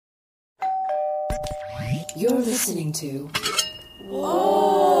You're listening to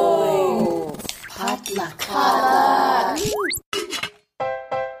Whoa! Potluck.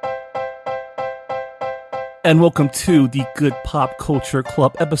 And welcome to the Good Pop Culture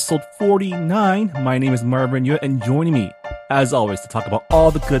Club, episode 49. My name is Marvin Yue, and joining me, as always, to talk about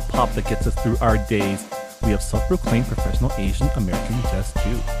all the good pop that gets us through our days, we have self-proclaimed professional Asian American Jess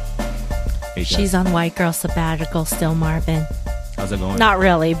Ju. Hey, Jess. She's on white girl sabbatical still, Marvin. How's it going? Not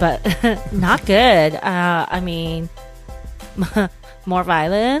really, but not good. I mean, more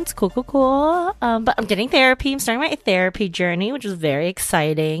violence, cool. But I'm getting therapy. I'm starting my therapy journey, which is very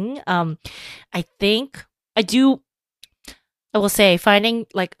exciting. I will say finding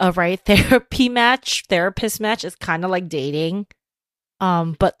like a right therapist match is kind of like dating.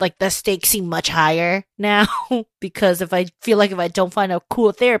 But like the stakes seem much higher now because if I don't find a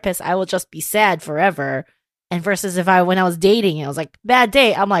cool therapist, I will just be sad forever. And versus when I was dating, I was like, bad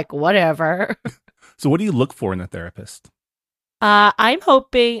date. I'm like, whatever. So what do you look for in a therapist? I'm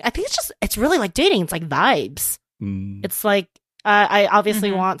hoping, I think it's really like dating. It's like vibes. It's like, I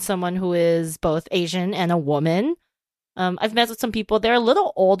obviously want someone who is both Asian and a woman. I've met with some people, they're a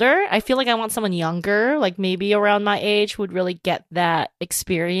little older. I feel like I want someone younger, like maybe around my age, who would really get that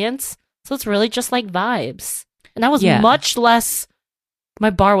experience. So it's really just like vibes. And I was my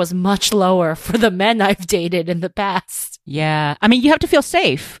bar was much lower for the men I've dated in the past. Yeah. I mean, you have to feel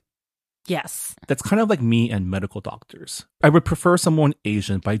safe. Yes. That's kind of like me and medical doctors. I would prefer someone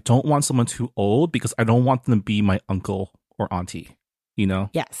Asian, but I don't want someone too old because I don't want them to be my uncle or auntie, you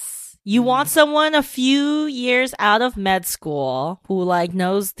know? Yes. You want someone a few years out of med school who like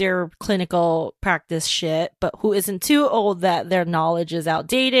knows their clinical practice shit, but who isn't too old that their knowledge is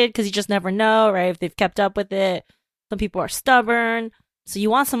outdated because you just never know, right? If they've kept up with it. Some people are stubborn. So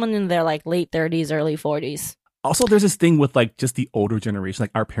you want someone in their like late 30s, early 40s. Also, there's this thing with like just the older generation,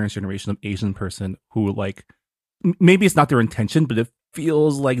 like our parents' generation of Asian person who like, maybe it's not their intention, but it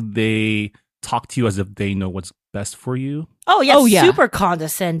feels like they talk to you as if they know what's best for you. Oh yeah. Super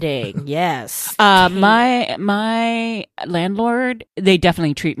condescending. Yes. My landlord, they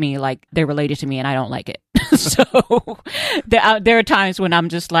definitely treat me like they're related to me and I don't like it. So there are times when I'm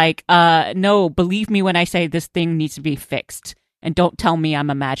just like, no, believe me when I say this thing needs to be fixed. And don't tell me I'm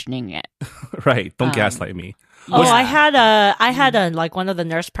imagining it. Right. Don't gaslight me. Oh, yeah. I had a like one of the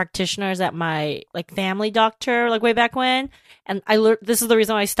nurse practitioners at my like family doctor like way back when, and I learned this is the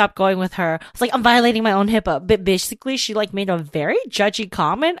reason why I stopped going with her. It's like I'm violating my own HIPAA. But basically, she like made a very judgy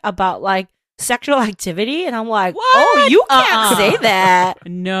comment about like sexual activity, and I'm like, what? Oh, you can't say that.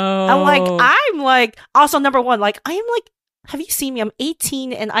 No. I'm like also number one, like I am like. Have you seen me? I'm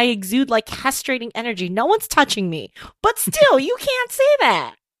 18 and I exude like castrating energy. No one's touching me. But still, you can't say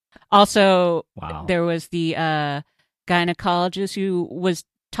that. Also, wow. There was the gynecologist who was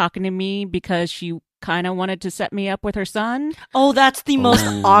talking to me because she kind of wanted to set me up with her son. Oh, that's the most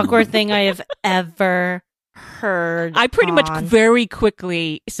awkward thing I have ever heard. I pretty much very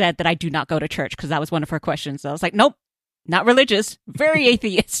quickly said that I do not go to church because that was one of her questions. So I was like, nope, not religious, very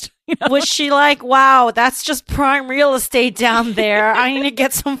atheist. You know? Was she like, wow, that's just prime real estate down there. I need to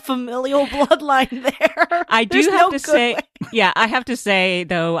get some familial bloodline there. I do have to say, yeah, I have to say,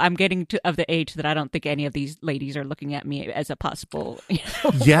 though, I'm getting of the age that I don't think any of these ladies are looking at me as a possible,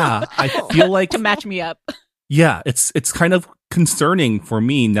 Yeah, I feel like to match me up. Yeah, it's kind of concerning for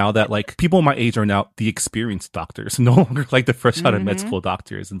me now that like people my age are now the experienced doctors, no longer like the fresh out of med school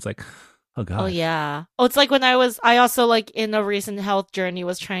doctors. And it's like, oh god. Oh yeah. Oh, it's like when I also like in a recent health journey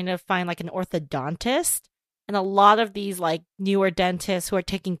was trying to find like an orthodontist, and a lot of these like newer dentists who are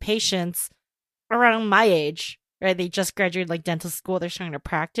taking patients around my age, right? They just graduated like dental school, they're trying to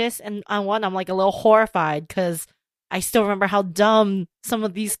practice, and on one I'm like a little horrified because I still remember how dumb some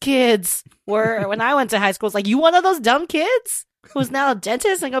of these kids were when I went to high school. It's like, you one of those dumb kids who's now a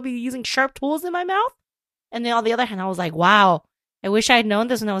dentist and gonna be using sharp tools in my mouth? And then on the other hand, I was like, wow, I wish I had known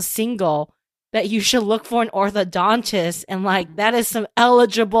this when I was single, that you should look for an orthodontist, and like that is some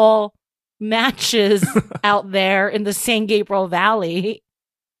eligible matches out there in the San Gabriel Valley.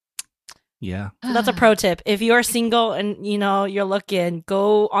 Yeah. So that's a pro tip. If you're single and you're looking,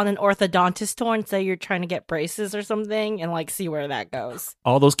 go on an orthodontist tour and say you're trying to get braces or something, and like see where that goes.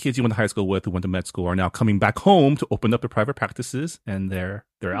 All those kids you went to high school with who went to med school are now coming back home to open up their private practices, and they're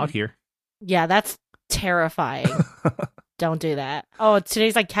out here. Yeah, that's terrifying. Don't do that. Oh,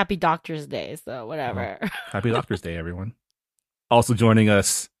 today's like Happy Doctor's Day, so whatever. Oh, Happy Doctor's Day, everyone. Also joining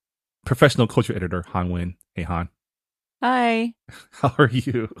us, professional culture editor Han Win. Hey, Han. Hi. How are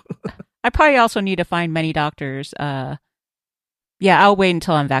you? I probably also need to find many doctors. Yeah, I'll wait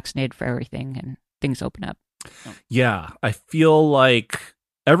until I'm vaccinated for everything and things open up. Yeah, I feel like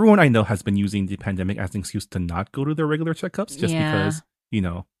everyone I know has been using the pandemic as an excuse to not go to their regular checkups just Yeah.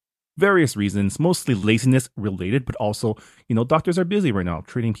 because, various reasons, mostly laziness related, but also, doctors are busy right now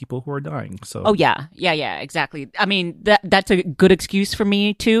treating people who are dying. So, Oh yeah, exactly. I mean, that's a good excuse for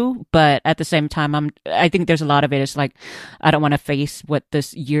me too, but at the same time, I think there's a lot of it. It's like I don't want to face what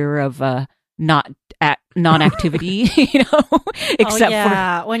this year of non-activity,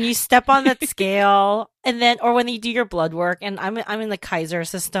 except when you step on that scale, and then or when you do your blood work, and I'm in the Kaiser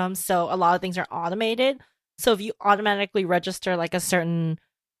system, so a lot of things are automated. So if you automatically register like a certain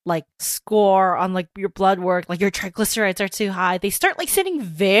like score on like your blood work, like your triglycerides are too high, they start like sending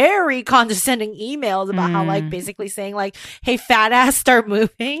very condescending emails about how like basically saying like, hey, fat ass, start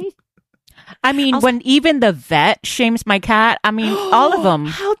moving. I mean, when even the vet shames my cat, I mean, all of them.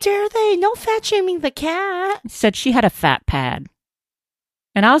 How dare they? No fat shaming the cat. Said she had a fat pad.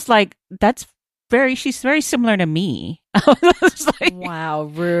 And I was like, she's very similar to me. I was like, wow,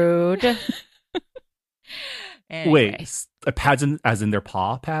 rude. Anyway. Wait, pads as in their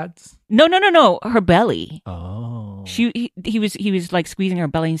paw pads? No, her belly. Oh. He was like squeezing her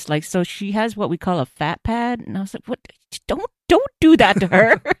belly, and he's like, so she has what we call a fat pad. And I was like, what? Don't do that to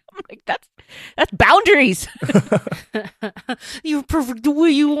her. I'm like, that's boundaries. You're perfect the way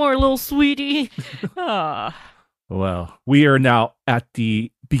you are, little sweetie. Well, we are now at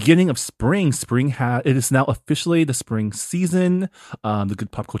the beginning of spring. It is now officially the spring season. The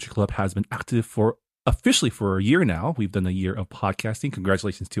Good Pop Culture Club has been active officially for a year now. We've done a year of podcasting.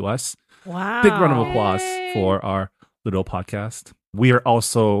 Congratulations to us. Wow. Big round of applause Yay. for our little podcast. We are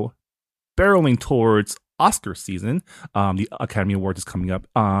also barreling towards Oscar season. The Academy Awards is coming up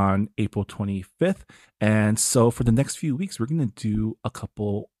on April 25th. And so for the next few weeks, we're going to do a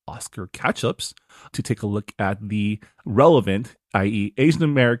couple Oscar catch-ups to take a look at the relevant, i.e. Asian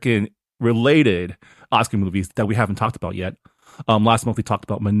American related Oscar movies that we haven't talked about yet. Last month we talked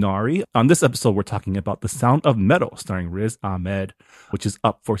about Minari. On this episode, we're talking about The Sound of Metal, starring Riz Ahmed, which is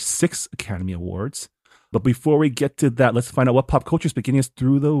up for 6 Academy Awards. But before we get to that, let's find out what pop culture is beginning us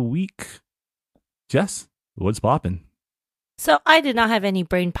through the week. Jess, what's poppin'? So I did not have any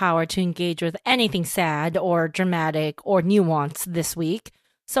brain power to engage with anything sad or dramatic or nuanced this week.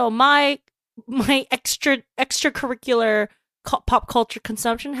 So my extracurricular pop culture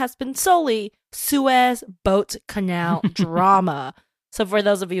consumption has been solely Suez Boat Canal drama. So for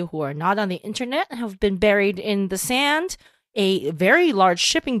those of you who are not on the internet and have been buried in the sand, a very large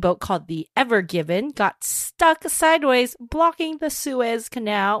shipping boat called the Ever Given got stuck sideways, blocking the Suez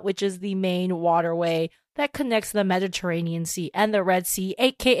Canal, which is the main waterway that connects the Mediterranean Sea and the Red Sea,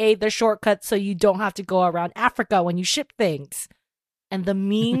 aka the shortcut so you don't have to go around Africa when you ship things. And the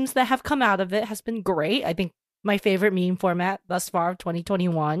memes that have come out of it has been great. I think my favorite meme format thus far of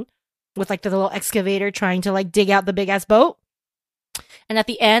 2021, with like the little excavator trying to like dig out the big ass boat. And at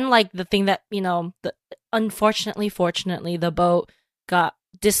the end, like the thing that, fortunately, the boat got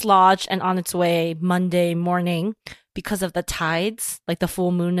dislodged and on its way Monday morning because of the tides, like the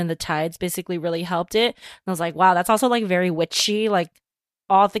full moon and the tides basically really helped it. And I was like, wow, that's also like very witchy, like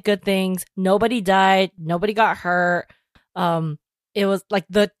all the good things. Nobody died. Nobody got hurt. It was like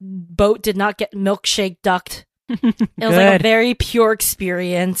the boat did not get milkshake ducked. It was like a very pure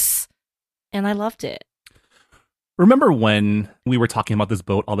experience. And I loved it. Remember when we were talking about this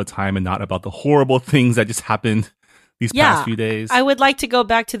boat all the time and not about the horrible things that just happened these past few days? I would like to go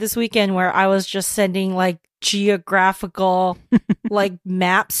back to this weekend where I was just sending like geographical like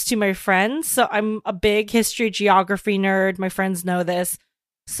maps to my friends. So I'm a big history geography nerd. My friends know this.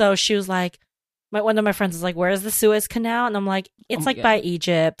 So she was like, one of my friends was like, where is the Suez Canal? And I'm like, it's by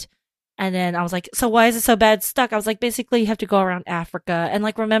Egypt. And then I was like, so why is it so bad stuck? I was like, basically you have to go around Africa. And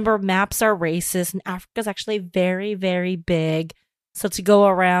like, remember, maps are racist and Africa's actually very, very big. So to go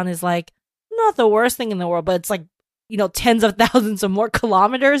around is like not the worst thing in the world, but it's like, tens of thousands of more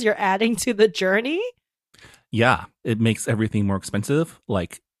kilometers you're adding to the journey. Yeah, it makes everything more expensive.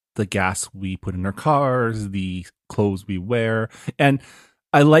 Like the gas we put in our cars, the clothes we wear. And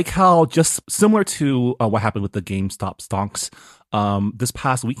I like how, just similar to what happened with the GameStop stonks, this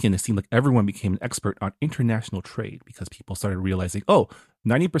past weekend, it seemed like everyone became an expert on international trade because people started realizing,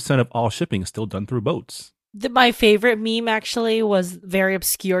 90% of all shipping is still done through boats. My favorite meme actually was very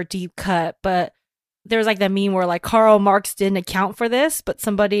obscure, deep cut, but there was like that meme where like Karl Marx didn't account for this, but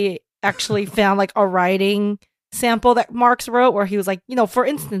somebody actually found like a writing sample that Marx wrote where he was like, for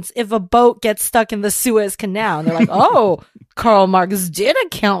instance, if a boat gets stuck in the Suez Canal, and they're like, oh, Karl Marx did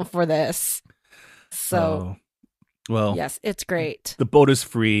account for this. So, well, yes, it's great. The boat is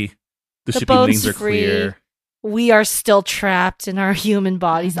free. The shipping boat's lanes are free. clear. we are still trapped in our human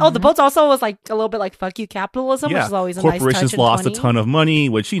bodies. Oh, the boats also was like a little bit like "fuck you, capitalism," which is always a nice touch. Corporations lost a ton of money,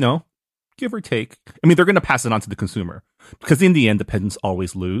 which give or take. I mean, they're going to pass it on to the consumer because in the end, the peasants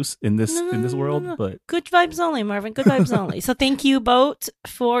always lose in this world. No. But good vibes only, Marvin. Good vibes only. So thank you, boat,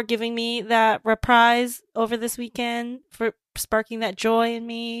 for giving me that reprise over this weekend, for sparking that joy in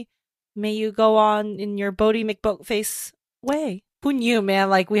me. May you go on in your Bodie McBoatface way. Who knew, man?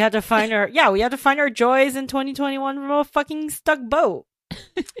 Like, we had to find our joys in 2021 from a fucking stuck boat.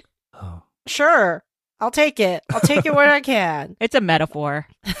 oh. Sure. I'll take it. I'll take it where I can. It's a metaphor.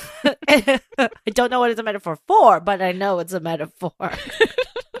 I don't know what it's a metaphor for, but I know it's a metaphor.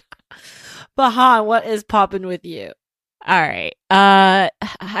 But Han, what is popping with you? All right. I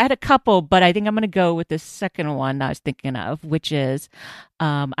had a couple, but I think I'm going to go with the second one I was thinking of, which is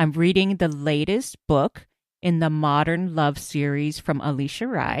I'm reading the latest book in the Modern Love series from Alicia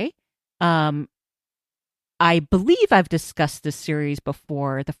Rai. I believe I've discussed this series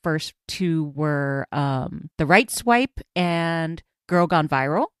before. The first two were The Right Swipe and Girl Gone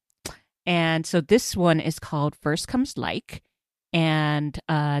Viral. And so this one is called First Comes Like. And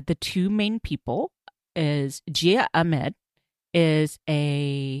the two main people is Jia Ahmed is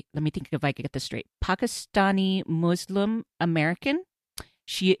let me think if I can get this straight, Pakistani Muslim American.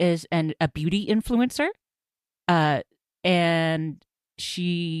 She is a beauty influencer. And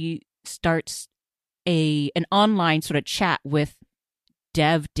she starts an online sort of chat with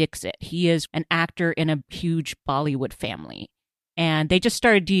Dev Dixit. He is an actor in a huge Bollywood family. And they just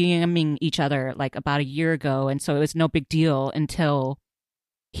started DMing each other like about a year ago. And so it was no big deal until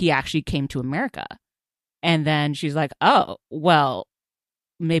he actually came to America. And then she's like, oh, well,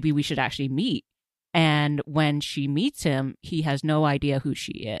 maybe we should actually meet. And when she meets him, he has no idea who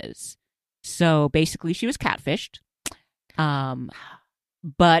she is. So basically, she was catfished.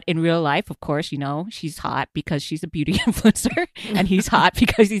 But in real life, of course, she's hot because she's a beauty influencer and he's hot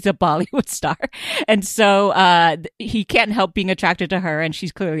because he's a Bollywood star. And so he can't help being attracted to her and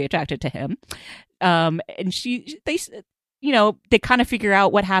she's clearly attracted to him. And they kind of figure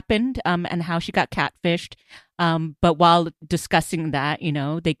out what happened and how she got catfished. But while discussing that,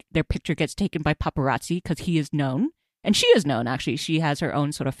 their picture gets taken by paparazzi because he is known. And she is known, actually. She has her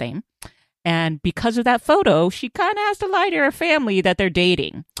own sort of fame. And because of that photo, she kind of has to lie to her family that they're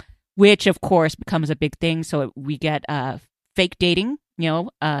dating, which, of course, becomes a big thing. So we get fake dating,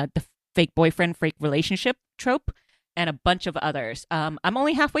 the fake boyfriend, fake relationship trope, and a bunch of others. I'm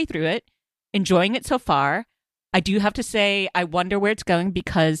only halfway through it, enjoying it so far. I do have to say, I wonder where it's going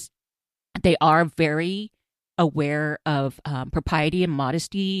because they are very aware of propriety and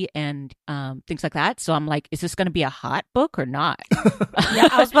modesty and things like that. So I'm like, is this going to be a hot book or not? Yeah,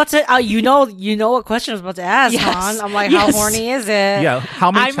 I was about to. You know what question I was about to ask, Yes. Han. I'm like, Yes. how horny is it? Yeah,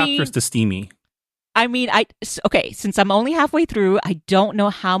 how many chapters to Steamy? I mean, okay, since I'm only halfway through, I don't know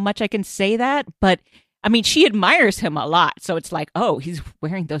how much I can say that, but I mean, she admires him a lot. So it's like, oh, he's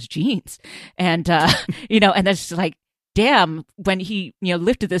wearing those jeans. And, and that's like, damn, when he,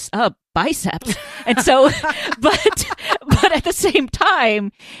 lifted this up, biceps. And so, but at the same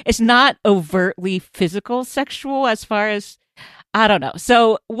time, it's not overtly physical sexual as far as, I don't know.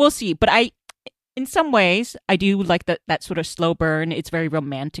 So we'll see. But in some ways, I do like that sort of slow burn. It's very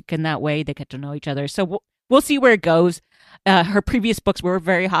romantic in that way. They get to know each other. So we'll see where it goes. Her previous books were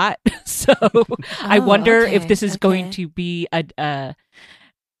very hot. So I wonder if this is going to be a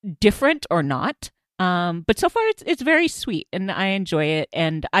different or not. But so far it's very sweet and I enjoy it.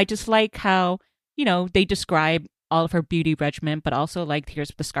 And I just like how, they describe all of her beauty regimen, but also like,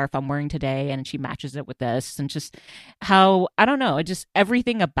 here's the scarf I'm wearing today. And she matches it with this and just how, I don't know, just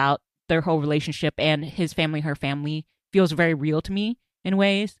everything about their whole relationship and his family, her family feels very real to me in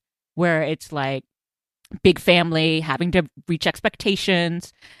ways where it's like big family having to reach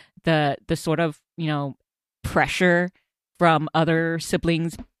expectations, the sort of, pressure from other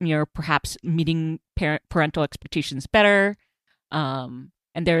siblings, perhaps meeting parental expectations better. And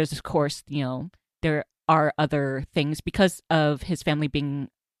there is, of course, there are other things because of his family being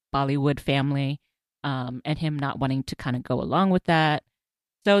Bollywood family, and him not wanting to kind of go along with that.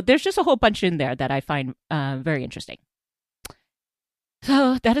 So there's just a whole bunch in there that I find very interesting.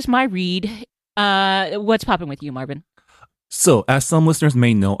 So that is my read. What's popping with you, Marvin? So, as some listeners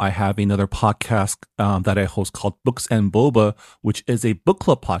may know, I have another podcast that I host called Books and Boba, which is a book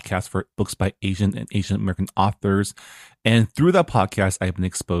club podcast for books by Asian and Asian American authors. And through that podcast, I've been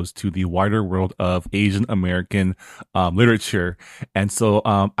exposed to the wider world of Asian American literature. And so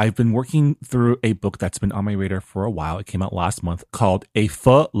I've been working through a book that's been on my radar for a while. It came out last month called A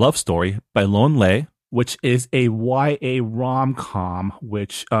Pho Love Story by Lon Lay. which is a YA rom-com,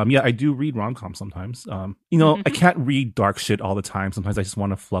 which, yeah, I do read rom-com sometimes. I can't read dark shit all the time. Sometimes I just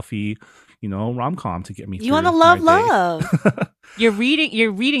want a fluffy, rom-com to get me through. You want to my love. day. You're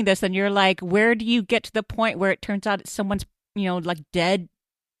reading this and you're like, where do you get to the point where it turns out it's someone's, like dead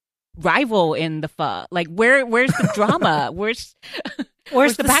rival in the pho? Like, where's the drama? Where's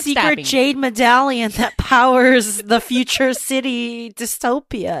the secret backstabbing? jade medallion that powers the future city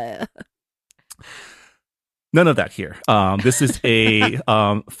dystopia? None of that here. This is a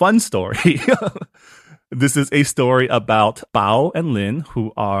fun story. This is a story about Bao and Lin,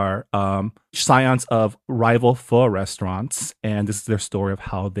 who are scions of rival pho restaurants. And this is their story of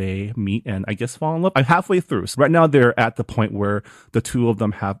how they meet and, I guess, fall in love. I'm halfway through. So right now they're at the point where the two of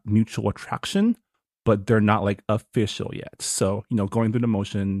them have mutual attraction, but they're not like official yet. So, going through the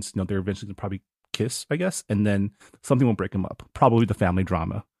motions, they're eventually going to probably kiss, I guess. And then something will break them up. Probably the family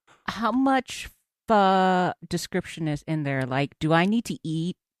drama. How much pho description is in there? Like, do I need to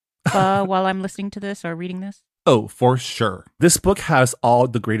eat pho while I'm listening to this or reading this? Oh, for sure. This book has all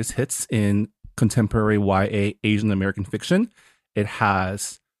the greatest hits in contemporary YA Asian American fiction. It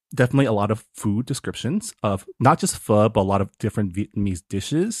has definitely a lot of food descriptions of not just pho, but a lot of different Vietnamese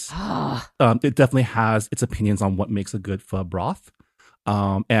dishes. It definitely has its opinions on what makes a good pho broth,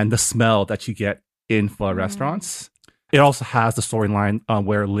 and the smell that you get in pho restaurants. It also has the storyline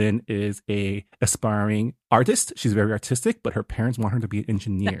where Lin is a aspiring artist. She's very artistic, but her parents want her to be an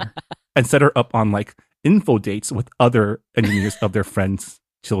engineer and set her up on like info dates with other engineers of their friends'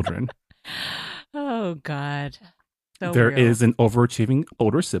 children. Oh, God. So There real. is an overachieving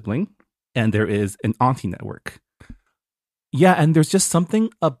older sibling, and there is an auntie network. Yeah, and there's just something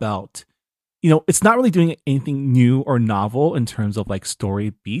about, it's not really doing anything new or novel in terms of like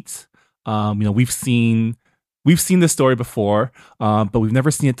story beats. We've seen this story before, but we've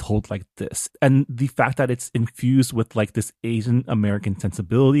never seen it told like this. And the fact that it's infused with like this Asian American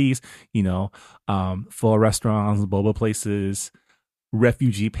sensibilities, pho restaurants, boba places,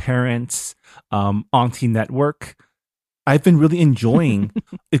 refugee parents, auntie network. I've been really enjoying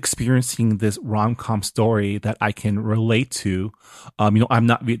experiencing this rom-com story that I can relate to. I'm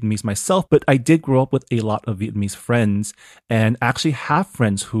not Vietnamese myself, but I did grow up with a lot of Vietnamese friends and actually have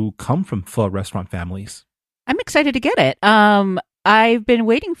friends who come from pho restaurant families. I'm excited to get it. I've been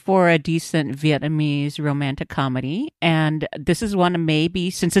waiting for a decent Vietnamese romantic comedy, and this is one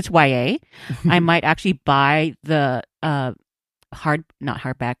maybe, since it's YA, I might actually buy the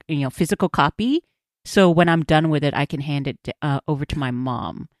physical copy. So when I'm done with it, I can hand it over to my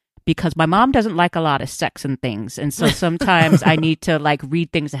mom, because my mom doesn't like a lot of sex and things. And so sometimes I need to like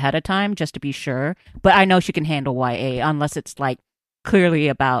read things ahead of time just to be sure. But I know she can handle YA unless it's like clearly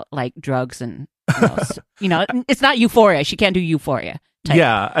about like drugs and it's not Euphoria. She can't do Euphoria type.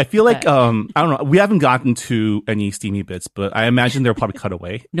 Yeah, I feel like I don't know. We haven't gotten to any steamy bits, but I imagine they'll probably cut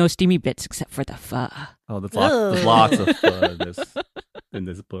away. No steamy bits except for the pho. Oh, there's lots of pho in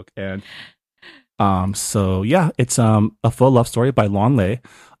this book, and so yeah, it's a pho love story by Lon Lei.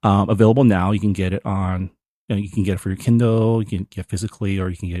 Available now. You can get it on. You can get it for your Kindle. You can get it physically, or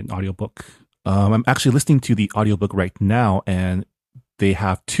you can get an audiobook. I'm actually listening to the audiobook right now, and they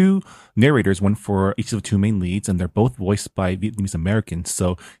have two narrators, one for each of the two main leads, and they're both voiced by Vietnamese Americans.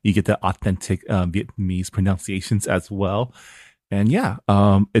 So you get the authentic Vietnamese pronunciations as well. And yeah,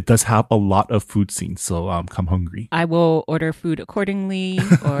 it does have a lot of food scenes. So come hungry. I will order food accordingly,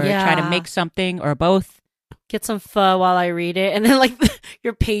 or try to make something, or both. Get some pho while I read it, and then like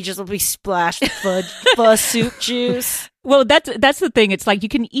your pages will be splashed with pho soup juice. Well, that's the thing. It's like you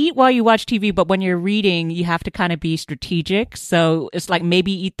can eat while you watch TV, but when you're reading, you have to kind of be strategic. So it's like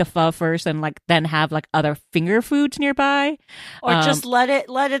maybe eat the pho first, and like then have like other finger foods nearby, or just let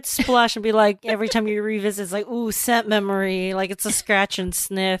it splash and be like every time you revisit, it's like ooh, scent memory, like it's a scratch and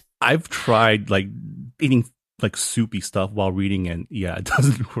sniff. I've tried like eating like soupy stuff while reading, and yeah, it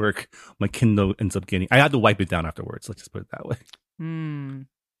doesn't work. My Kindle ends up I had to wipe it down afterwards. Let's just put it that way. Good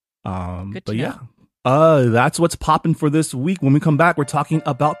but to yeah, know. that's what's popping for this week. When we come back, we're talking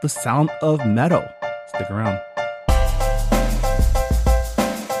about The Sound of Meadow. Stick around.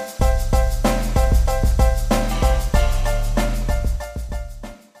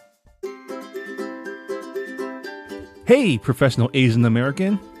 Hey, professional Asian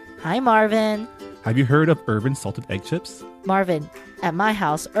American. Hi, Marvin. Have you heard of Irvin salted egg chips? Marvin, at my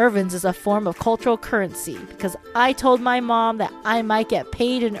house, Irvin's is a form of cultural currency because I told my mom that I might get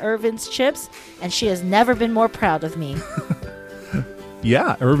paid in Irvin's chips, and she has never been more proud of me.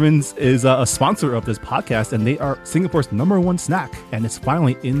 Yeah, Irvin's is a sponsor of this podcast, and they are Singapore's #1 snack, and it's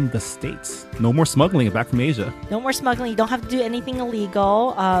finally in the States. No more smuggling it back from Asia. No more smuggling. You don't have to do anything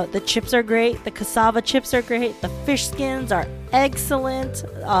illegal. The chips are great. The cassava chips are great. The fish skins are excellent.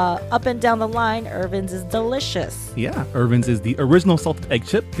 Up and down the line, Irvin's is delicious. Yeah, Irvin's is the original salted egg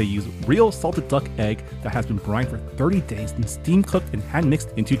chip. They use real salted duck egg that has been brined for 30 days and steam cooked and hand mixed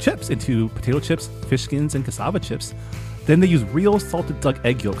into chips, into potato chips, fish skins, and cassava chips. Then they use real salted duck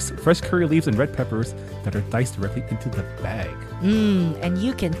egg yolks, fresh curry leaves, and red peppers that are diced directly into the bag. And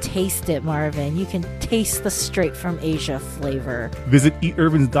you can taste it, Marvin. You can taste the straight from Asia flavor. Visit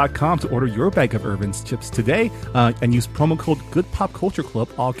eatirvins.com to order your bag of Irvin's chips today and use promo code GoodPopCultureClub,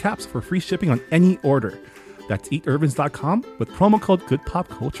 all caps, for free shipping on any order. That's eatirvins.com with promo code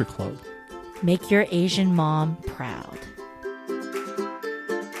GoodPopCultureClub. Make your Asian mom proud.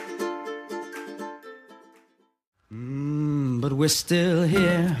 But we're still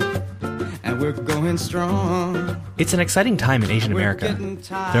here, and we're going strong. It's an exciting time in Asian America.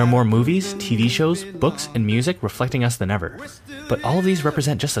 There are more movies, TV shows, books, and music reflecting us than ever. But all of these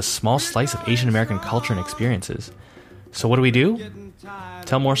represent just a small slice of Asian American culture and experiences. So what do?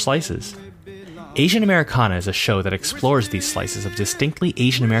 Tell more slices. Asian Americana is a show that explores these slices of distinctly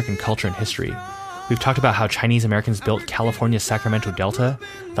Asian American culture and history. We've talked about how Chinese Americans built California's Sacramento Delta,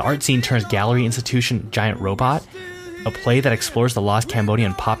 the art scene turns gallery institution Giant Robot, a play that explores the lost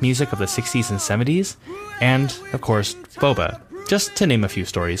Cambodian pop music of the 60s and 70s, and, of course, boba, just to name a few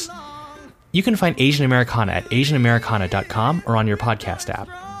stories. You can find Asian Americana at asianamericana.com or on your podcast app.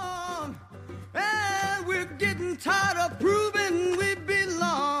 And we're getting tired of proving we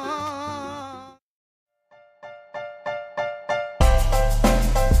belong.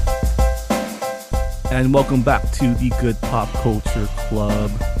 And welcome back to the Good Pop Culture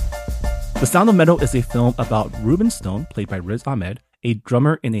Club. The Sound of Metal is a film about Ruben Stone, played by Riz Ahmed, a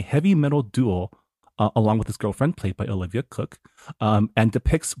drummer in a heavy metal duo, along with his girlfriend, played by Olivia Cooke, and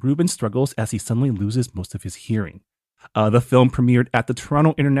depicts Ruben's struggles as he suddenly loses most of his hearing. The film premiered at the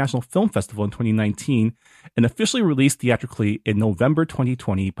Toronto International Film Festival in 2019 and officially released theatrically in November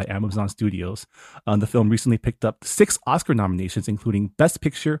 2020 by Amazon Studios. The film recently picked up 6 Oscar nominations, including Best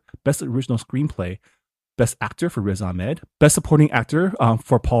Picture, Best Original Screenplay, Best Actor for Riz Ahmed, Best Supporting Actor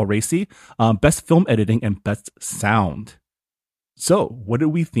for Paul Raci, Best Film Editing, and Best Sound. So, what did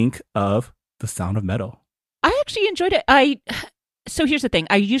we think of The Sound of Metal? I actually enjoyed it. So here's the thing.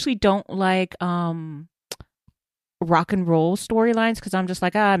 I usually don't like rock and roll storylines because I'm just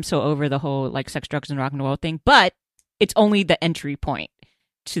like, I'm so over the whole like sex, drugs, and rock and roll thing. But it's only the entry point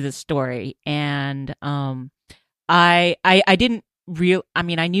to the story, and I didn't I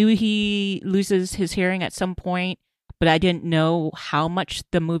mean, I knew he loses his hearing at some point, but I didn't know how much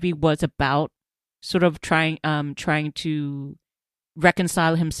the movie was about sort of trying to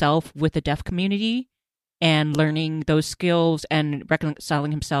reconcile himself with the deaf community and learning those skills and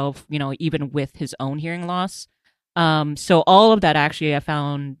reconciling himself, you know, even with his own hearing loss. So all of that actually I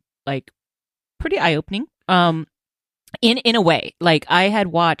found like pretty eye-opening. In a way, like I had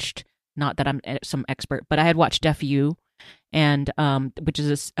watched, not that I'm some expert, but I had watched Deaf U, and which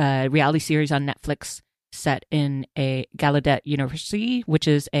is a reality series on Netflix set in a Gallaudet University, which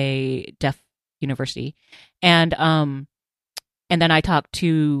is a deaf university, and then I talked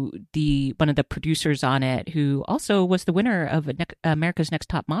to one of the producers on it, who also was the winner of America's Next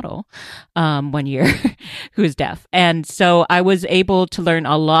Top Model one year, who is deaf, and so I was able to learn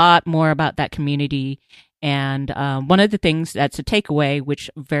a lot more about that community. And one of the things that's a takeaway, which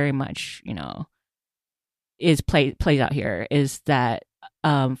very much, you know, plays out here, is that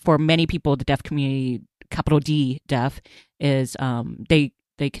for many people, the deaf community, capital D deaf, is they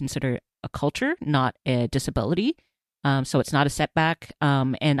consider a culture, not a disability. So it's not a setback.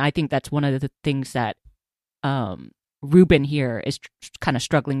 And I think that's one of the things that Ruben here is kind of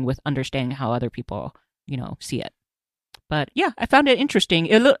struggling with, understanding how other people, you know, see it. But yeah, I found it interesting.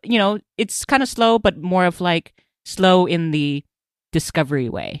 You know, it's kind of slow, but more of like slow in the discovery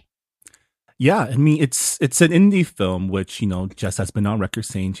way. Yeah, I mean, it's an indie film, which, you know, Jess has been on record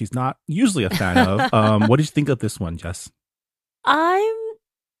saying she's not usually a fan of. What did you think of this one, Jess? I'm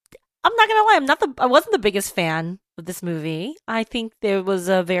not gonna lie, I wasn't the biggest fan of this movie. I think there was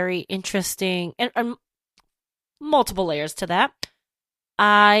a very interesting and multiple layers to that.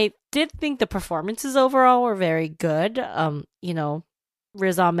 I did think the performances overall were very good. You know,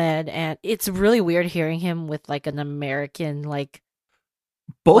 Riz Ahmed, and it's really weird hearing him with like an American, like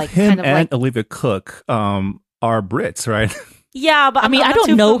both like, him kind of and like, Olivia Cooke are Brits, right? Yeah, but I mean, I'm I not don't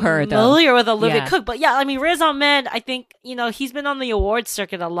too know her, though. familiar with Olivia Yeah. Cooke, but yeah, I mean, Riz Ahmed, I think, you know, he's been on the awards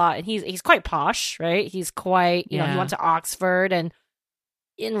circuit a lot, and he's quite posh, right? He's quite, you know, he Yeah. went to Oxford, and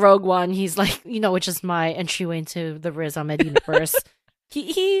in Rogue One, he's like, which is my entryway into the Riz Ahmed universe.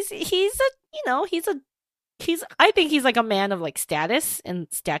 I think he's like a man of like status and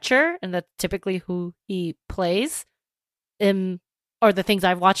stature, and that's typically who he plays or the things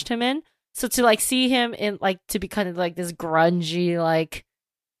I've watched him in. So to like see him in like to be kind of like this grungy, like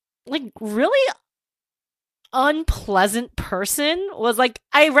really unpleasant person was like,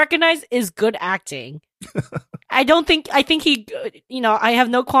 I recognize is good acting. I think he, I have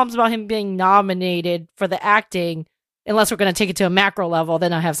no qualms about him being nominated for the acting, unless we're going to take it to a macro level.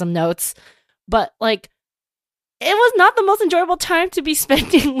 Then I have some notes, but like, it was not the most enjoyable time to be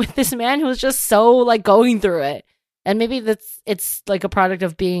spending with this man who was just so like going through it. And maybe it's like a product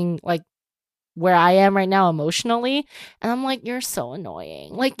of being like where I am right now emotionally. And I'm like, you're so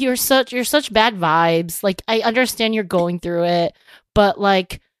annoying. Like you're such bad vibes. Like I understand you're going through it, but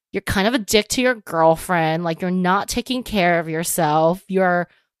like you're kind of a dick to your girlfriend. Like you're not taking care of yourself. You're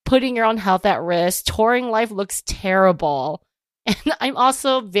putting your own health at risk. Touring life looks terrible. And I'm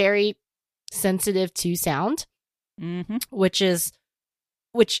also very sensitive to sound. Mm-hmm. Which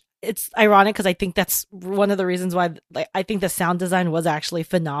it's ironic because I think that's one of the reasons why I think the sound design was actually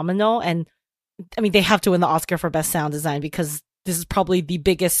phenomenal. And I mean, they have to win the Oscar for best sound design because this is probably the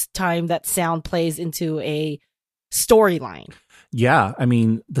biggest time that sound plays into a storyline. Yeah, I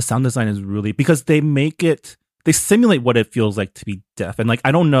mean, the sound design is really, because they simulate what it feels like to be deaf. And like,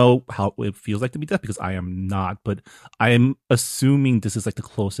 I don't know how it feels like to be deaf because I am not, but I am assuming this is like the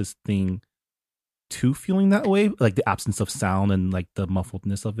closest thing to feeling that way, like the absence of sound and like the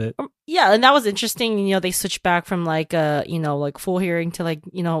muffledness of it. Yeah, and that was interesting. They switched back from like like full hearing to like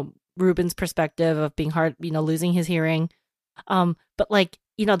Ruben's perspective of being hard, losing his hearing. But like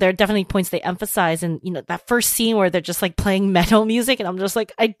there are definitely points they emphasize, and that first scene where they're just like playing metal music, and I'm just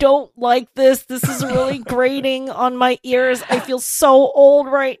like, I don't like this. This is really grating on my ears. I feel so old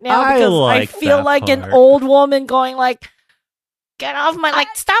right now because I feel like an old woman going like, get off my, like,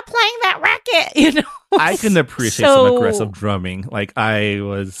 stop playing that racket, I can appreciate some aggressive drumming. Like I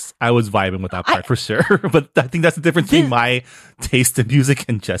was vibing with that part for sure. But I think that's the difference between my taste in music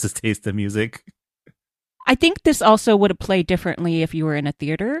and Jess's taste in music. I think this also would have played differently if you were in a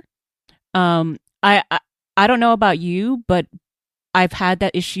theater. I don't know about you, but I've had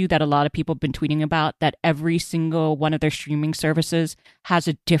that issue that a lot of people have been tweeting about, that every single one of their streaming services has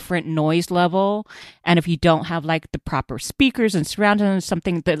a different noise level. And if you don't have like the proper speakers and surround sound,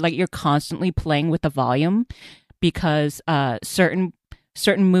 something that like you're constantly playing with the volume, because certain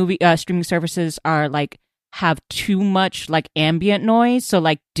movie streaming services are like have too much like ambient noise. So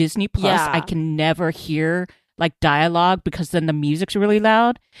like Disney Plus, I can never hear like dialogue because then the music's really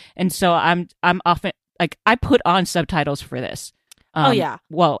loud. And so I'm often like, I put on subtitles for this.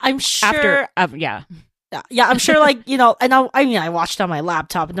 Well, I'm sure. Yeah, I'm sure. Like and I watched on my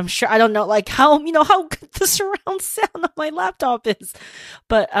laptop, and I'm sure I don't know like how how good the surround sound on my laptop is,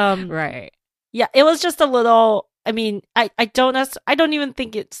 but right. Yeah, it was just a little. I mean, I don't even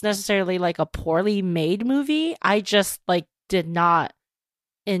think it's necessarily like a poorly made movie. I just like did not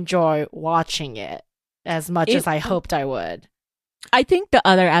enjoy watching it as much as I hoped I would. I think the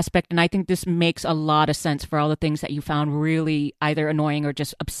other aspect, and I think this makes a lot of sense for all the things that you found really either annoying or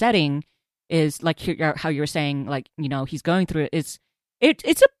just upsetting, is like how you were saying, like, he's going through it.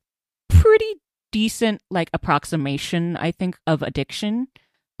 It's a pretty decent like approximation, I think, of addiction,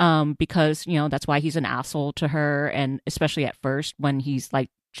 because that's why he's an asshole to her, and especially at first when he's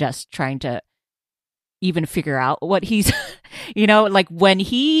like just trying to even figure out what he's, like when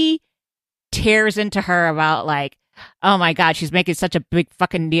he tears into her about like, oh my God, she's making such a big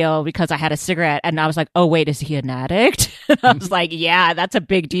fucking deal because I had a cigarette. And I was like, oh wait, is he an addict? I was like, yeah, that's a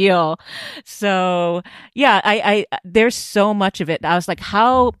big deal. So yeah, I there's so much of it. I was like,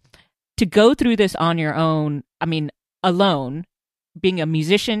 how to go through this on your own. I mean, alone, being a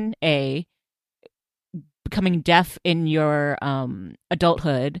musician, becoming deaf in your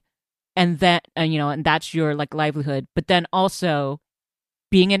adulthood, and then, and that's your like livelihood, but then also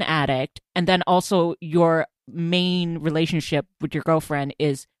being an addict, and then also your main relationship with your girlfriend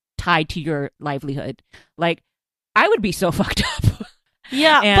is tied to your livelihood. Like, I would be so fucked up.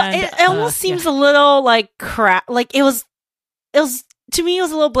 Yeah, and, but it almost seems a little like crap. Like it was to me, it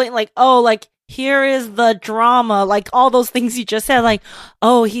was a little blatant. Like, oh, like here is the drama. Like all those things you just said. Like,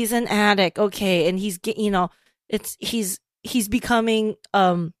 oh, he's an addict. Okay, and he's he's becoming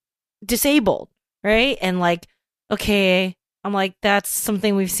disabled, right? And like, okay, I'm like, that's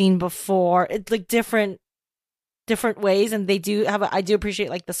something we've seen before. It's like different ways, and they do have I do appreciate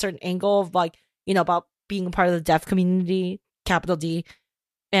like the certain angle of like about being a part of the deaf community, capital D,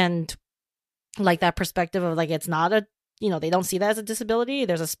 and like that perspective of like it's not a they don't see that as a disability.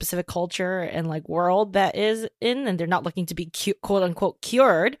 There's a specific culture and like world that is in, and they're not looking to be quote unquote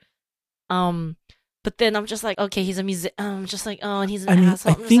cured. But then I'm just like, okay, he's a musician. I'm just like, oh, and he's an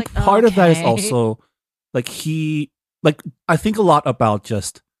asshole. I think like, part of that is okay. also like I think a lot about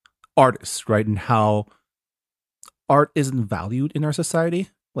just artists, right? And how art isn't valued in our society,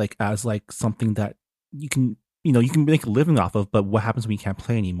 like as like something that you can make a living off of, but what happens when you can't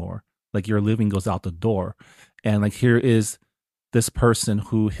play anymore? Like your living goes out the door. And like here is this person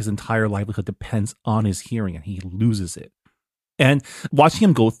who his entire livelihood depends on his hearing and he loses it. And watching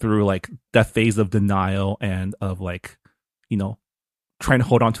him go through like that phase of denial and of like, trying to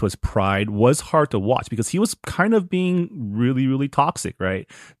hold on to his pride was hard to watch because he was kind of being really, really toxic, right?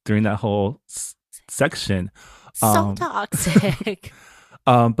 During that whole section. So toxic.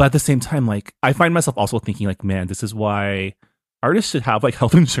 But at the same time, like I find myself also thinking like, man, this is why artists should have like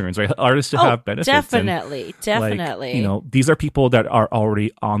health insurance, right? Artists should have benefits. Definitely. Like, these are people that are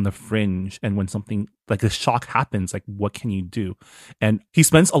already on the fringe. And when something like a shock happens, like what can you do? And he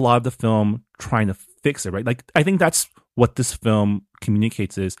spends a lot of the film trying to fix it, right? Like I think that's what this film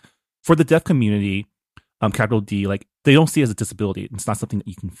communicates is for the deaf community, capital D, like they don't see it as a disability. It's not something that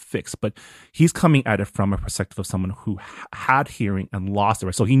you can fix, but he's coming at it from a perspective of someone who had hearing and lost it,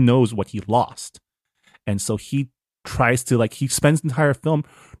 right? So he knows what he lost. And so he tries to he spends the entire film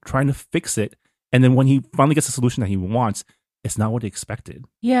trying to fix it. And then when he finally gets the solution that he wants, it's not what he expected.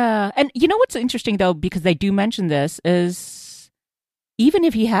 Yeah. And you know what's interesting though, because they do mention this, is even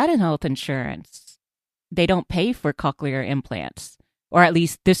if he had a health insurance, they don't pay for cochlear implants, or at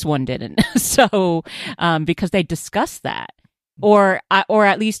least this one didn't. So, because they discussed that, or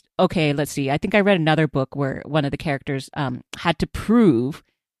at least, okay, let's see. I think I read another book where one of the characters had to prove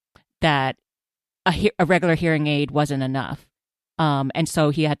that a regular hearing aid wasn't enough, and so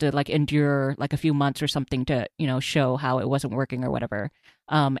he had to endure a few months or something to show how it wasn't working or whatever,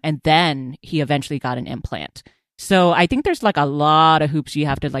 and then he eventually got an implant. So I think there's a lot of hoops you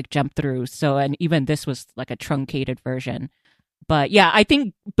have to jump through. So, and even this was a truncated version. But yeah, I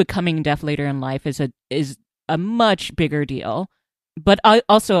think becoming deaf later in life is a much bigger deal. But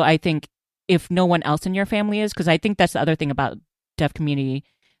I think if no one else in your family is, because I think that's the other thing about deaf community,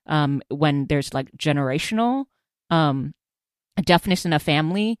 when there's generational deafness in a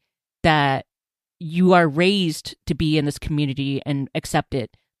family, that you are raised to be in this community and accept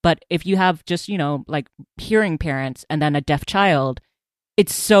it. But if you have just, hearing parents and then a deaf child,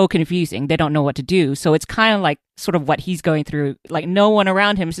 it's so confusing. They don't know what to do. So it's kind of sort of what he's going through. No one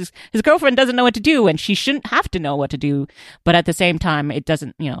around him, his girlfriend doesn't know what to do, and she shouldn't have to know what to do. But at the same time, it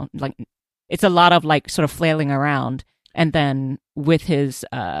doesn't, it's a lot of sort of flailing around. And then with his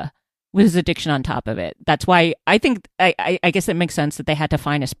addiction on top of it. That's why I think, I guess it makes sense that they had to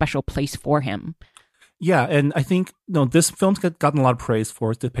find a special place for him. Yeah, and I think this film's gotten a lot of praise for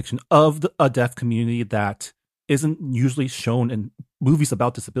its depiction of a deaf community that isn't usually shown in movies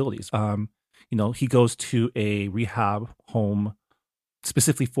about disabilities. He goes to a rehab home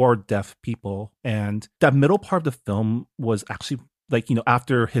specifically for deaf people, and that middle part of the film was actually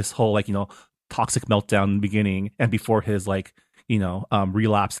after his whole toxic meltdown in the beginning and before his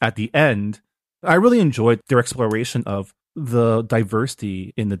relapse at the end. I really enjoyed their exploration of the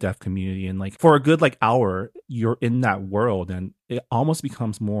diversity in the deaf community, and for a good hour you're in that world and it almost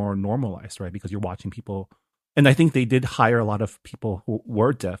becomes more normalized, right? Because you're watching people, and I think they did hire a lot of people who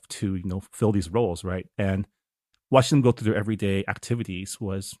were deaf to fill these roles, right? And watching them go through their everyday activities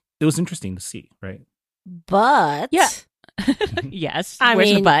was interesting to see, right? But yeah. Yes. I Where's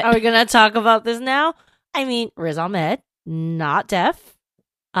the mean, but? are we gonna talk about this now? I mean, Riz Ahmed, not deaf.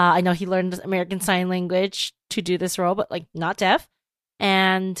 I know he learned American Sign Language to do this role, but not deaf.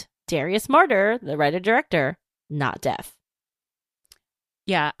 And Darius Marder, the writer-director, not deaf.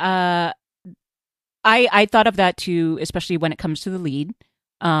 Yeah, I thought of that too, especially when it comes to the lead.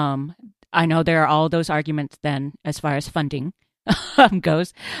 I know there are all those arguments then as far as funding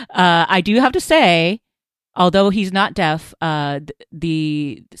goes. I do have to say, although he's not deaf,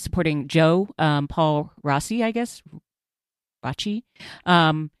 the supporting Joe, Paul Rossi, I guess, Rachi,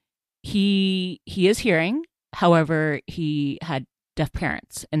 he is hearing. However, he had deaf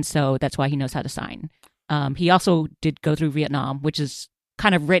parents, and so that's why he knows how to sign. He also did go through Vietnam, which is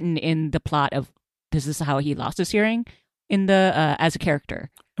kind of written in the plot of this is how he lost his hearing in the as a character.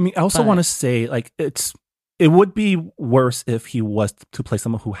 I mean, I also want to say it would be worse if he was to play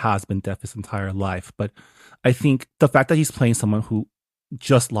someone who has been deaf his entire life. But I think the fact that he's playing someone who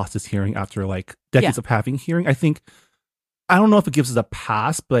just lost his hearing after decades of having hearing, I don't know if it gives us a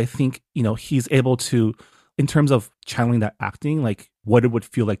pass, but I think, he's able to, in terms of channeling that acting, what it would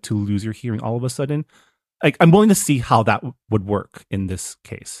feel like to lose your hearing all of a sudden. like I'm willing to see how that would work in this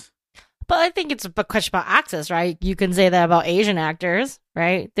case. But I think it's a question about access, right? You can say that about Asian actors,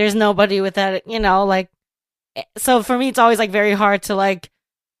 right? There's nobody with that, like. So for me, it's always like very hard to like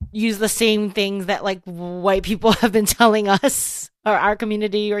use the same things that like white people have been telling us or our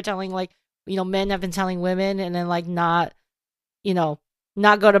community or telling like men have been telling women, and then like not go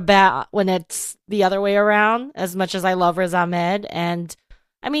to bat when it's the other way around. As much as I love Riz Ahmed, and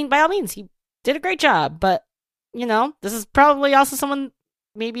I mean, by all means, he did a great job, but this is probably also someone.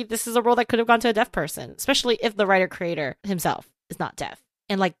 Maybe this is a role that could have gone to a deaf person, especially if the writer creator himself is not deaf.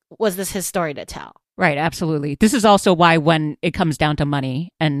 And like, was this his story to tell? Right, absolutely. This is also why when it comes down to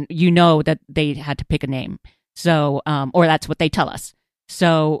money, and that they had to pick a name, so or that's what they tell us.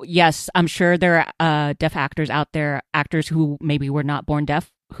 So yes, I'm sure there are deaf actors out there, actors who maybe were not born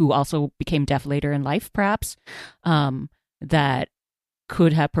deaf, who also became deaf later in life, perhaps, that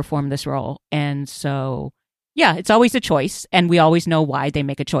could have performed this role. And so, yeah, it's always a choice, and we always know why they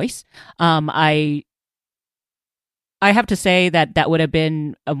make a choice. I have to say that would have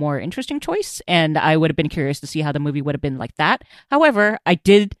been a more interesting choice, and I would have been curious to see how the movie would have been like that. However, I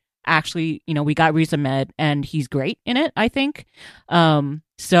did actually, we got Riz Ahmed, and he's great in it, I think.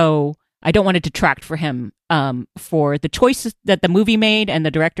 So I don't want to detract for him for the choices that the movie made and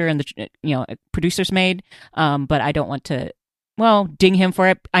the director and the producers made. But I don't want to, ding him for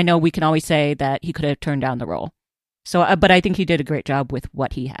it. I know we can always say that he could have turned down the role. So, but I think he did a great job with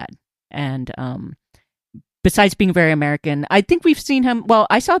what he had. And besides being very American, I think we've seen him. Well,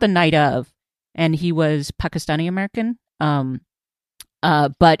 I saw The Night Of, and he was Pakistani American.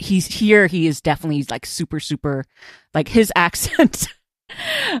 But he is definitely like super, super, like his accent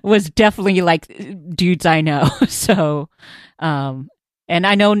was definitely like dudes I know. So, and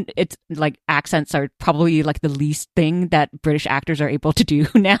I know it's like accents are probably like the least thing that British actors are able to do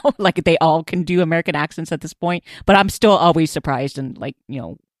now. Like they all can do American accents at this point, but I'm still always surprised and like,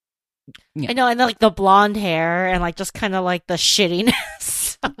 Yeah. I know, and like the blonde hair and like just kind of like the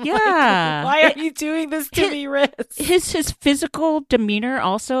shittiness. Yeah. Why are you doing this to me, Riz? His physical demeanor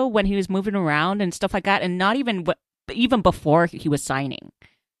also when he was moving around and stuff like that, and not even before he was signing,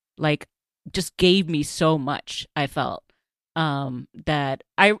 like just gave me so much. I felt that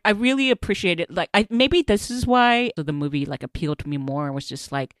I really appreciated. Like maybe this is why the movie like appealed to me more and was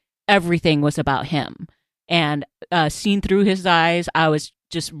just like everything was about him, and seen through his eyes, I was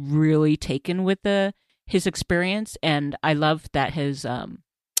just really taken with his experience. And I love that his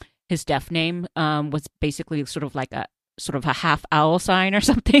deaf name was basically sort of a half owl sign or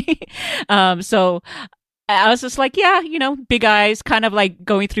something. So I was just like, yeah, big eyes, kind of like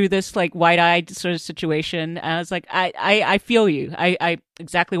going through this like wide-eyed sort of situation. I was like, I feel you. I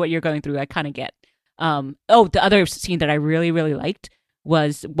exactly what you're going through. I kind of get. The other scene that I really, really liked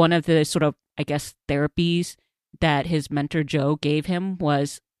was one of the sort of, I guess, therapies that his mentor Joe gave him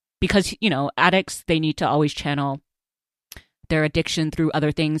was because, addicts, they need to always channel their addiction through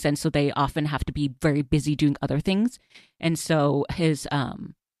other things. And so they often have to be very busy doing other things. And so his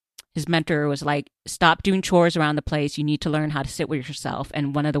mentor was like, stop doing chores around the place. You need to learn how to sit with yourself.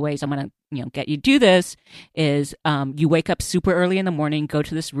 And one of the ways I'm going to, get you to do this is you wake up super early in the morning, go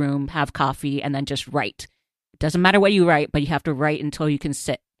to this room, have coffee, and then just write. It doesn't matter what you write, but you have to write until you can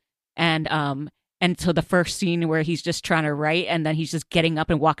sit. And so the first scene where he's just trying to write and then he's just getting up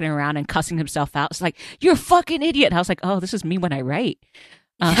and walking around and cussing himself out. It's like, you're a fucking idiot. And I was like, oh, this is me when I write.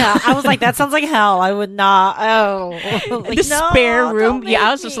 Yeah, I was like, that sounds like hell. I would not. Oh, like, the spare room. Yeah, I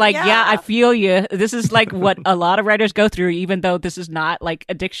was just like, yeah, I feel you. This is like what a lot of writers go through, even though this is not like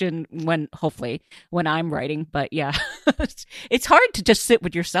addiction hopefully when I'm writing. But yeah, it's hard to just sit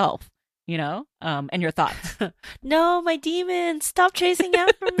with yourself, and your thoughts. No, my demons, stop chasing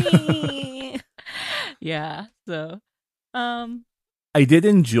after me. Yeah. So, I did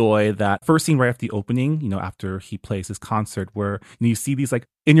enjoy that first scene right after the opening, after he plays his concert where you see these like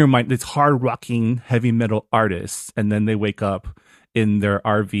in your mind, these hard rocking heavy metal artists. And then they wake up in their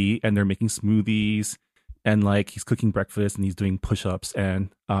RV and they're making smoothies and like he's cooking breakfast and he's doing push-ups and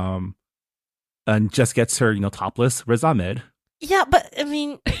just gets her, topless, Riz Ahmed. Yeah, but I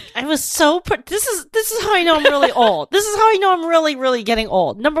mean, I was so. This is how I know I'm really old. This is how I know I'm really, really getting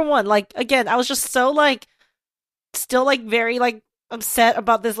old. Number one, like again, I was just so like, still like very like upset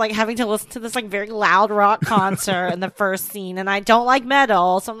about this, like having to listen to this like very loud rock concert in the first scene, and I don't like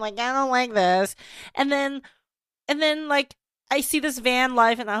metal, so I'm like, I don't like this. And then like I see this van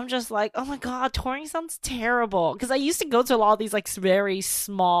life, and I'm just like, oh my god, touring sounds terrible. Because I used to go to a lot of these like very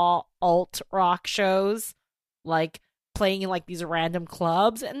small alt rock shows, like playing in like these random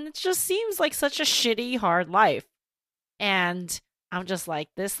clubs, and it just seems like such a shitty hard life. And I'm just like,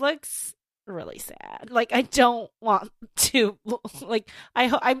 this looks really sad. Like, I don't want to. Like,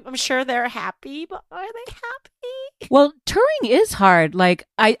 I'm sure they're happy, but are they happy? Well, touring is hard. Like,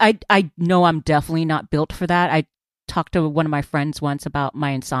 I know I'm definitely not built for that. I talked to one of my friends once about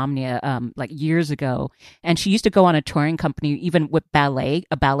my insomnia, like years ago, and she used to go on a touring company, even with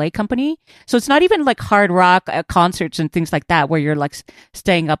a ballet company. So it's not even like hard rock concerts and things like that, where you're like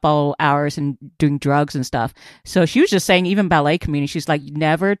staying up all hours and doing drugs and stuff. So she was just saying, even ballet community, she's like,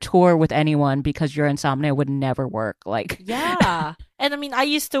 never tour with anyone because your insomnia would never work. Like, Yeah. And I mean, I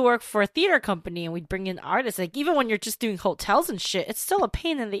used to work for a theater company and we'd bring in artists. Like, even when you're just doing hotels and shit, it's still a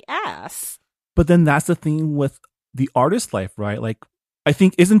pain in the ass. But then that's the thing with the artist life, right? Like, I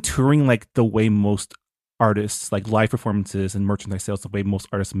think isn't touring like the way most artists, like live performances and merchandise sales, the way most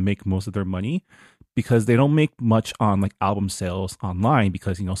artists make most of their money, because they don't make much on like album sales online,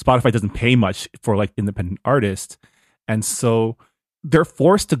 because Spotify doesn't pay much for like independent artists, and so they're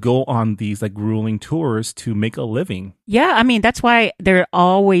forced to go on these like grueling tours to make a living. yeah, I mean, that's why they're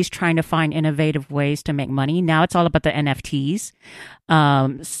always trying to find innovative ways to make money. Now it's all about the NFTs.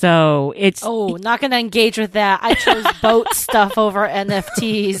 So it's Not gonna engage with that. I chose boat stuff over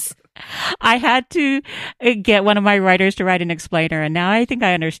NFTs. I had to get one of my writers to write an explainer, and now I think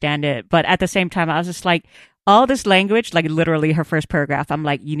I understand it. But at the same time, I was just like, all this language, like literally her first paragraph, I'm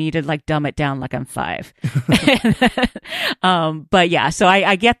like, you need to like dumb it down like I'm 5. But yeah, so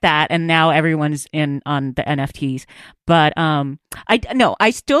I get that, and now everyone's in on the NFTs. But I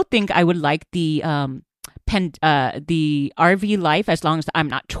still think I would like the RV life, as long as I'm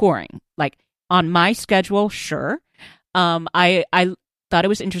not touring. Like on my schedule, sure. I thought it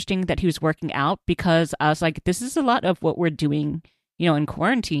was interesting that he was working out, because I was like, this is a lot of what we're doing, in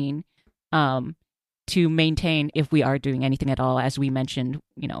quarantine. To maintain, if we are doing anything at all, as we mentioned,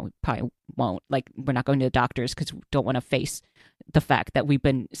 probably won't. Like, we're not going to the doctors because we don't want to face the fact that we've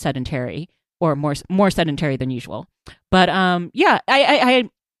been sedentary, or more sedentary than usual. But yeah, I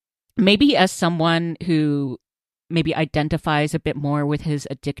maybe as someone who maybe identifies a bit more with his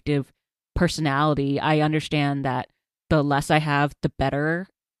addictive personality, I understand that the less I have, the better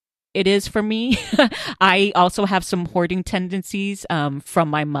it is for me. I also have some hoarding tendencies from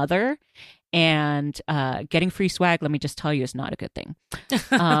my mother. And getting free swag, let me just tell you, is not a good thing.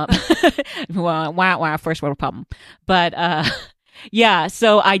 First world problem. But yeah,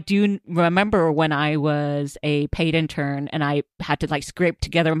 so I do remember when I was a paid intern and I had to like scrape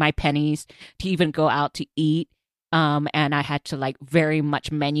together my pennies to even go out to eat. And I had to like very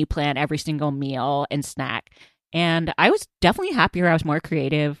much menu plan every single meal and snack. And I was definitely happier. I was more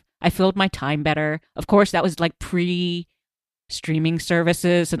creative. I filled my time better. Of course, that was like streaming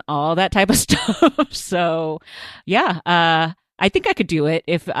services and all that type of stuff. So yeah, I think I could do it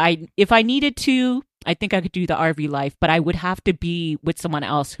if I needed to. I think I could do the RV life, but I would have to be with someone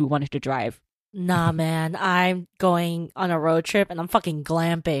else who wanted to drive. Nah, man, I'm going on a road trip and I'm fucking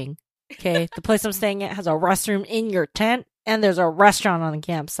glamping. Okay, the place I'm staying at has a restroom in your tent and there's a restaurant on the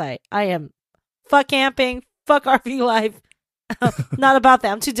campsite. I am fuck camping, fuck RV life. Not about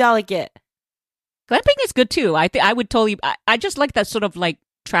that. I'm too delicate. Glamping is good too. I would totally. I just like that sort of like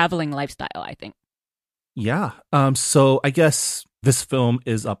traveling lifestyle, I think. Yeah. So I guess this film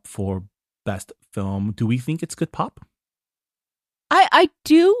is up for best film. Do we think it's good pop? I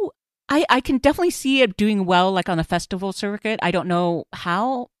do. I can definitely see it doing well, like on the festival circuit. I don't know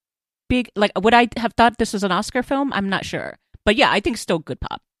how big. Like, would I have thought this was an Oscar film? I'm not sure. But yeah, I think still good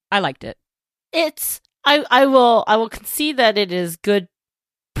pop. I liked it. It's. I will concede that it is good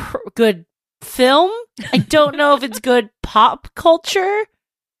film. I don't know if it's good pop culture.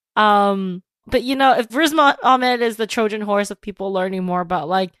 But if Riz Ahmed is the Trojan horse of people learning more about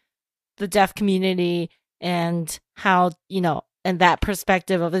like the deaf community and how, and that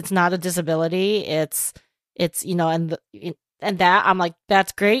perspective of it's not a disability, it's and that, I'm like,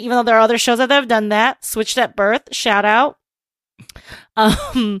 that's great. Even though there are other shows that have done that. Switched at Birth, shout out.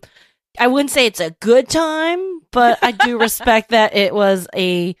 I wouldn't say it's a good time, but I do respect that it was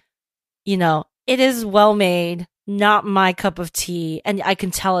it is well made, not my cup of tea. And I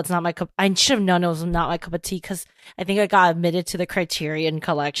can tell it's not my cup. I should have known it was not my cup of tea because I think I got admitted to the Criterion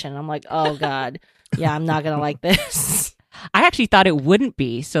collection. I'm like, oh God, yeah, I'm not going to like this. I actually thought it wouldn't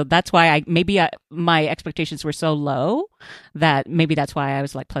be. So that's why my expectations were so low that maybe that's why I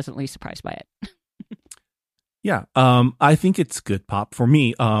was like pleasantly surprised by it. Yeah, I think it's good pop for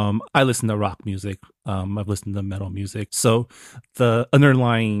me. I listen to rock music. I've listened to metal music, so the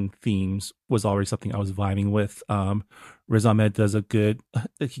underlying themes was already something I was vibing with. Riz Ahmed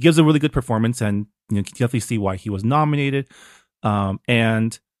he gives a really good performance, and you can definitely see why he was nominated.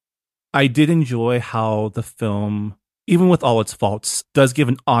 And I did enjoy how the film even with all its faults, does give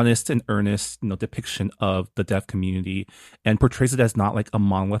an honest and earnest, depiction of the deaf community and portrays it as not like a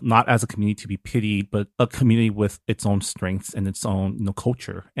monolith, not as a community to be pitied, but a community with its own strengths and its own,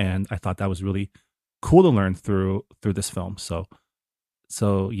 culture. And I thought that was really cool to learn through this film. So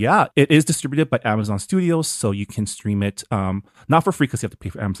yeah, it is distributed by Amazon Studios, so you can stream it, not for free because you have to pay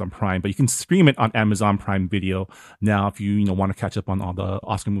for Amazon Prime, but you can stream it on Amazon Prime Video now if you want to catch up on all the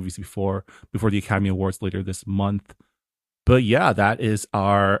Oscar movies before the Academy Awards later this month. But yeah, that is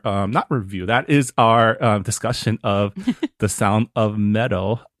our not review. That is our discussion of The Sound of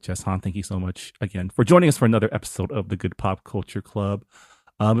Metal. Jess Han, thank you so much again for joining us for another episode of the Good Pop Culture Club.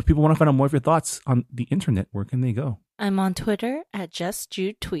 If people want to find out more of your thoughts on the internet, where can they go? I'm on Twitter at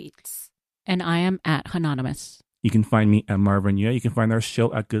JustJudeTweets. And I am at Anonymous. You can find me at Marvin Yue. You can find our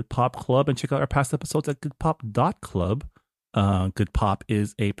show at Good Pop Club and check out our past episodes at goodpop.club. Good Pop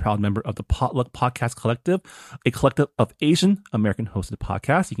is a proud member of the Potluck Podcast Collective, a collective of Asian American hosted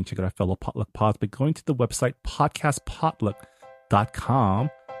podcasts. You can check out our fellow Potluck pods by going to the website podcastpotluck.com.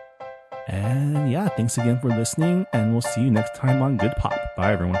 And yeah, thanks again for listening, and we'll see you next time on Good Pop.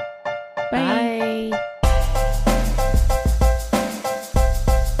 Bye, everyone. Bye.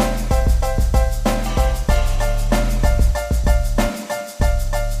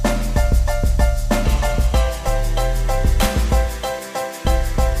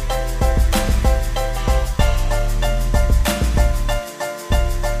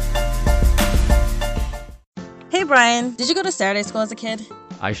 Hey Brian, did you go to Saturday school as a kid?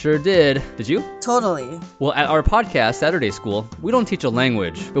 I sure did. Did you? Totally. Well, at our podcast, Saturday School, we don't teach a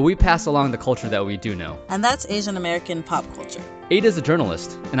language, but we pass along the culture that we do know. And that's Asian American pop culture. Ada's a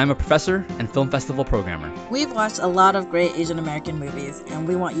journalist, and I'm a professor and film festival programmer. We've watched a lot of great Asian American movies, and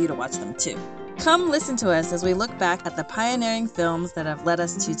we want you to watch them too. Come listen to us as we look back at the pioneering films that have led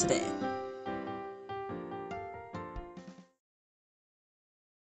us to today.